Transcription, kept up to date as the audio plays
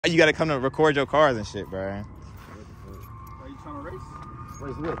You gotta come to record your cars and shit, bro. Are you trying to race?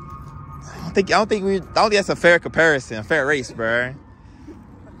 Race what? I don't think that's a fair comparison, a fair race, bro.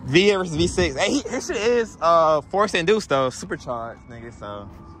 V8 versus V6. Hey, this shit is force induced though, supercharged, nigga. So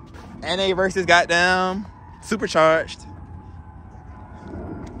NA versus goddamn supercharged.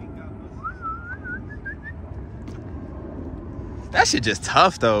 That shit just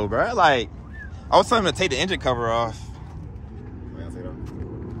tough though, bro. Like, I was telling him to take the engine cover off.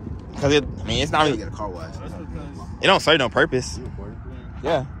 Cause it's not really get a car wash. It don't serve no purpose.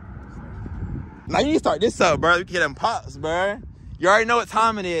 Yeah. Now you need to start this up, bro. We can get them pops, bro. You already know what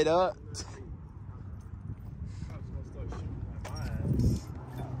time it is, dog.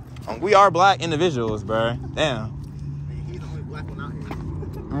 We are black individuals, bro. Damn. He's the only black one out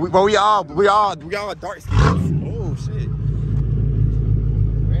here. But we all dark skins. Oh shit.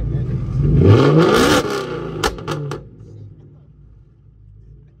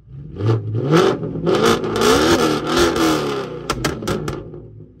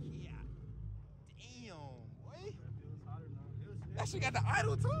 That shit got the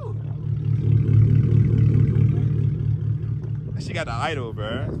idle too. That shit got the idle,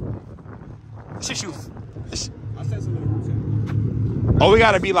 bro. That shit shoot. I said something. Oh, we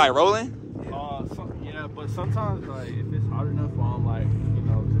gotta be like rolling? Yeah, but sometimes like if it's hot enough, I'm like, you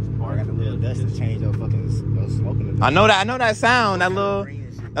know, just park. I got the little dust to change your fucking smoking. I know that sound, that little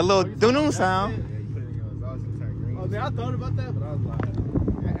doo-doo sound. Yeah, you put it in your exhaust and turn green. I mean, I thought about that, but I was like,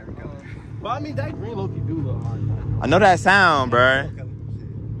 yeah, there we go. But I mean, that green low-key do look hard. I know that sound, bro.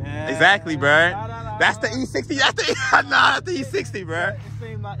 Man, Exactly, bro. Nah. That's the E60. That's the E60, bro. It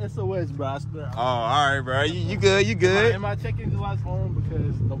seems like SOS, bro. I swear. Oh, all right, bro. You good? You good? Am I checking the lights on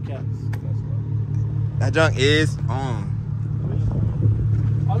because no caps? That's why. That junk is on.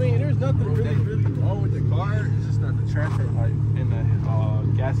 I mean, there's nothing really wrong with the car. It's just not the transfer pipe and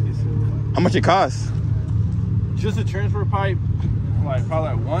the gasket seal. How much it costs? Just a transfer pipe, like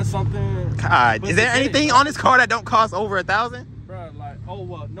probably like one something. God, But is there the thing anything is, on this car that don't cost over $1,000? bro, like, oh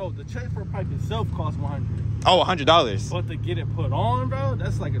well, no, the transfer pipe itself costs $100. Oh, $100. But to get it put on, bro,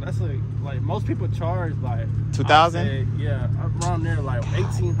 that's like most people charge like 2,000? Yeah, around there like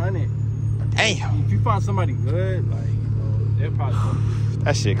 1,800. Damn, If you find somebody good, like, you know, they'll probably.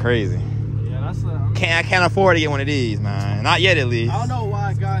 that shit crazy. Yeah, that's. I can't afford to get one of these, man. Not yet, at least. I don't know why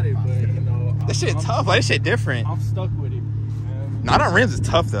I got it, but you know, This shit tough. Like, this shit different. I'm stuck with it. Man. Nah, them rims is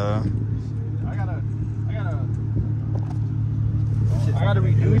tough though. I gotta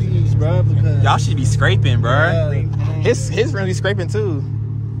redo these, bro, because Y'all should be scraping, bro. Yeah. His rims be scraping too.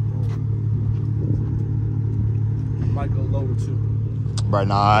 might go lower too. Bro,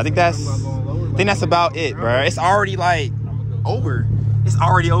 nah, I think that's about it, bro. It's already like over. It's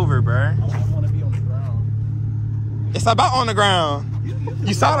already over, bro. I want to be on the ground. It's about on the ground.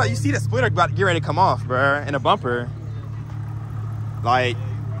 You saw that? You see the splitter about to get ready to come off, bro, and the bumper. Like,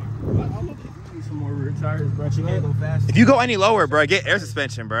 I'm looking for some more rear tires, bro. You can't go fast. if you go any lower, bro, get air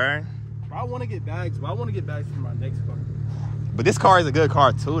suspension, bro. I want to get bags, but I want to get bags for my next car. But this car is a good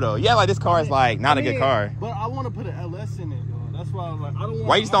car too, though. Yeah, like this car is like not a good car. But I want to put an LS in it, though. That's why I was like, I don't want.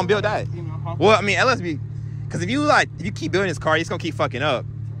 Why you just don't build that? You know, huh? Well, I mean, LS be, because if you keep building this car, it's gonna keep fucking up.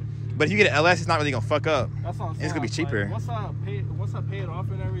 But if you get an LS, it's not really gonna fuck up. That's what I'm saying. It's gonna be cheaper. Like, once I pay it off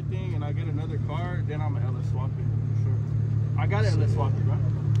and everything, and I get another car, then I'm an LS swap it for sure. I got an LS swap it, bro.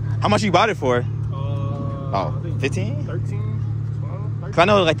 How much you bought it for? I think 15? 13, 12, 13. Cause I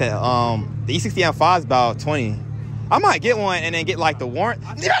know like the E60 M5 is about 20. I might get one and then get like the warranty.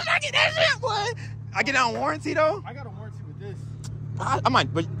 Did I not get that shit, boy? I get it on warranty though. I got a warranty with this. I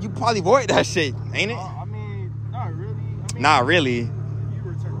might, but you probably void that shit, ain't it? I mean, not really. Not really. You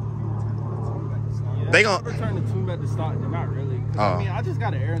return the tune back to stock. Yeah, They gon' return the tune back to stock. They're not really. Oh. I mean, I just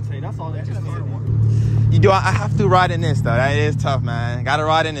got an air intake. That's all they just need. You do. I have to ride in this though. That is tough, man. Gotta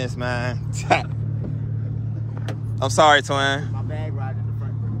ride in this, man. I'm sorry, twin. My bag ride in the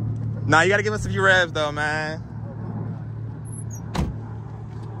front. Nah, you gotta give us a few revs though, man.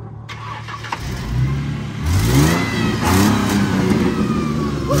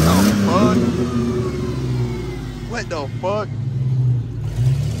 What the fuck? What the fuck?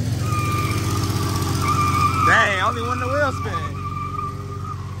 Dang, only one the wheel spin.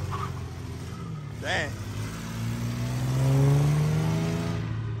 Dang.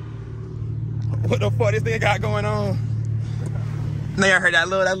 What the fuck this thing got going on? Now y'all heard that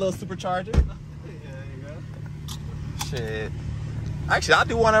little supercharger? Yeah, there you go. Shit. Actually, I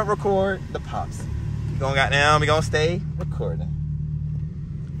do want to record the pops. We gonna stay recording.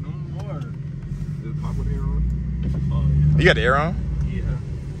 No more. The pop with air on? Oh, yeah. You got the air on? Yeah.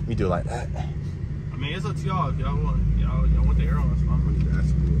 We do it like that. I mean, it's up to y'all. If y'all want the air on, that's fine.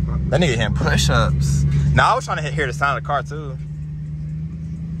 That nigga hitting push-ups. Nah, I was trying to hear the sound of the car too.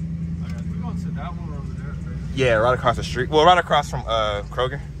 Okay, we going to that one over there. Yeah, right across the street. Well, right across from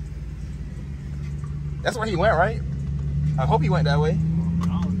Kroger. That's where he went, right? I hope he went that way. I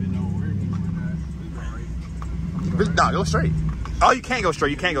don't even know where he went at. Nah, go straight. Oh, you can't go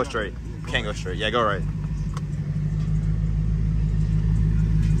straight. You can't go straight. You can't go straight. Yeah, go right.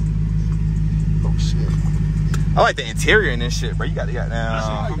 Oh shit. I like the interior in this shit, bro. You got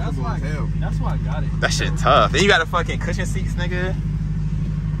now. That's why I got it. That shit tough. Then you got the fucking cushion seats, nigga.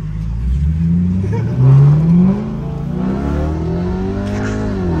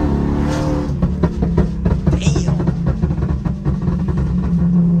 Damn.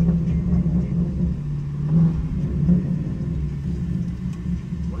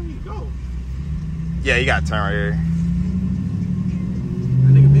 Where do you go? Yeah, you gotta turn right here.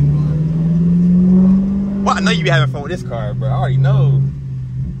 That nigga big car. Well, I know you be having fun with this car, bro. I already know.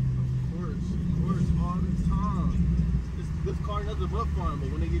 Of course, all the time. This car doesn't look fun, but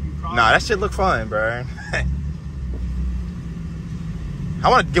when they give you problems. Nah, that shit look fun, bro. I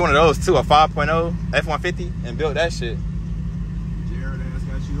want to get one of those too, a 5.0 F150, and build that shit. Jared ass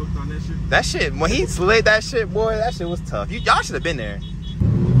got you hooked on that shit. That shit, when he slid that shit, boy, that shit was tough. Y'all should have been there.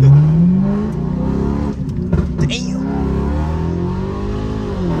 Damn.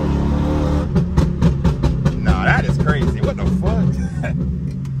 Nah, that is crazy. What the fuck?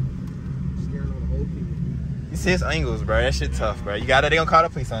 Scaring all the old people. You see his angles, bro. That shit tough, bro. They gonna call the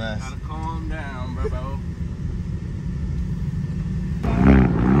police on us. Gotta calm down, bro.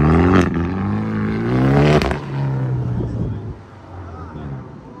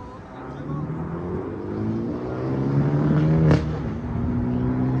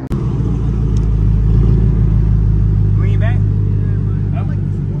 Lean back. I like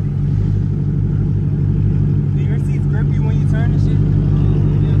this. Do your seats grip you when you turn and shit?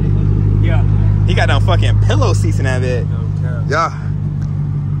 Yeah. He got them fucking pillow seats in that bit. Yeah.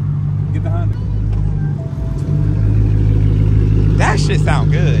 Get behind it. That shit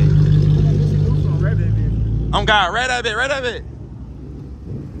sound good. Oh God, right that bit, right that bit.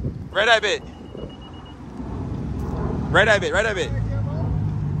 Right that bit. Right that bit, right that bit.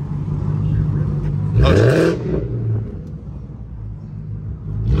 Oh.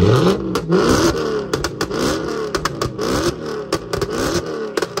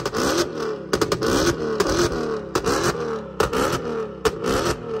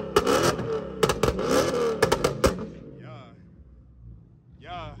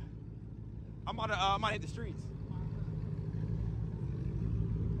 Yeah. I'm about to hit the streets.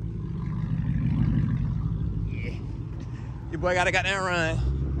 Yeah. Your boy got a goddamn run.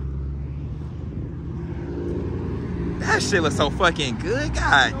 That shit looks so fucking good.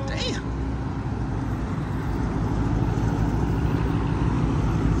 God damn.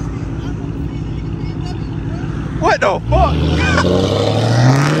 What the fuck?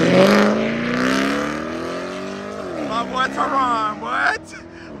 My boy Teron, what?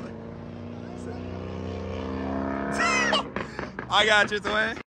 I got you,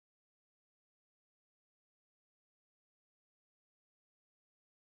 twin.